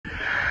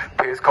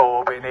Piers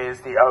Corbyn is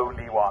the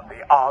only one.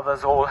 The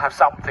others all have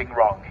something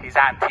wrong. He's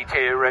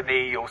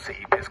anti-tyranny, you'll see.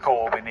 Piers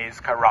Corbyn is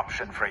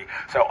corruption-free.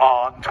 So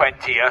on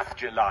 20th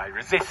July,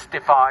 resist,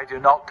 defy, do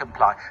not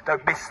comply.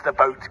 Don't miss the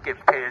boat,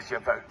 give Piers your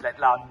vote. Let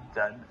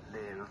London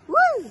live.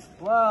 Woo!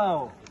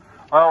 Wow.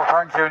 Well,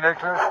 thank you,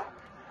 Nicholas.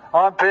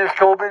 I'm Piers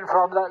Corbyn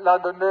from Let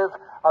London Live,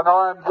 and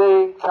I am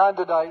the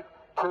candidate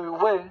to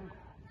win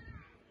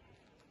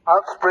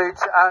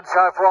Uxbridge and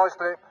South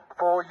Ruislip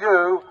for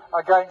you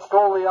against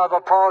all the other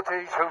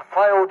parties who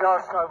failed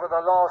us over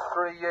the last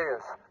 3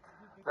 years.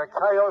 The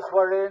chaos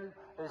we're in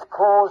is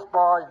caused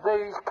by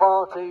these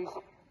parties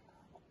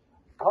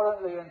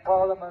currently in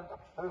Parliament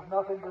who've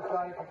nothing to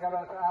say to get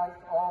us out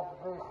of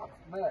this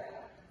mess.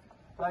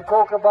 They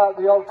talk about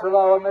the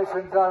ultra-low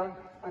emission zone.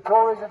 The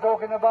Tories are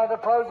talking about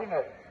opposing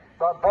it.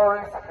 But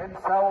Boris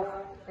himself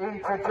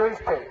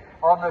introduced it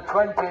on the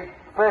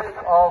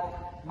 25th of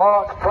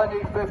March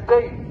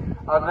 2015.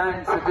 And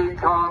then Sadiq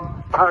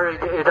Khan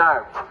carried it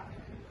out.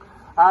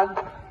 And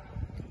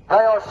they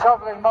are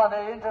shoveling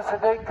money into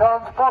Sadiq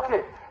Khan's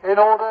pocket in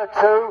order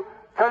to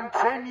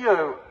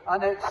continue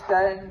and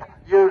extend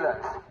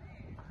ULEZ.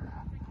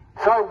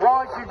 So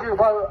why should you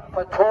vote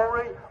for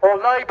Tory or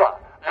Labour?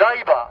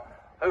 Labour,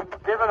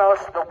 who've given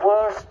us the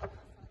worst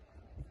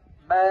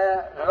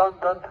mayor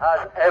London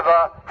has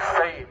ever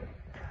seen.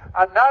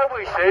 And now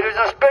we see there's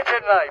a split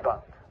in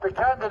Labour. The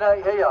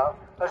candidate here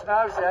has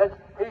now said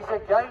he's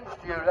against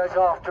ULEZ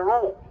after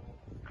all.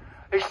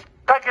 It's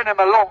taken him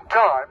a long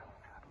time,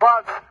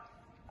 but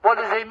what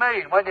does he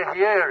mean when you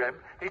hear him?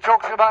 He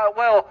talks about,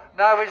 well,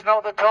 now is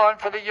not the time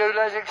for the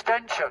ULEZ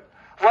extension.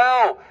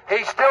 Well,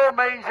 he still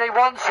means he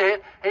wants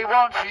it. He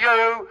wants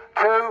you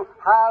to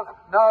have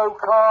no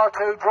car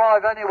to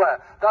drive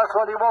anywhere. That's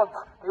what he wants.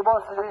 He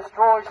wants to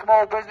destroy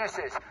small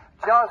businesses,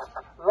 just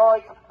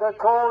like the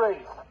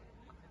Tories.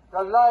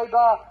 The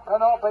Labour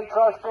cannot be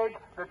trusted.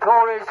 The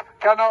Tories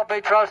cannot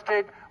be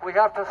trusted. We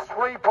have to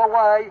sweep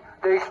away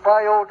these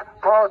failed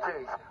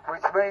parties,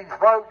 which means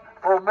vote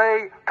for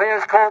me,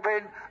 Piers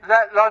Corbyn,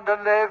 Let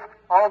London Live,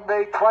 on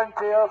the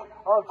 20th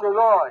of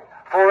July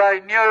for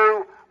a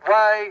new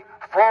way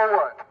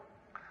forward.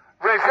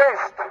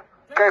 Resist,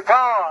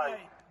 defy,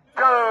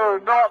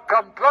 do not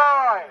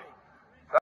comply.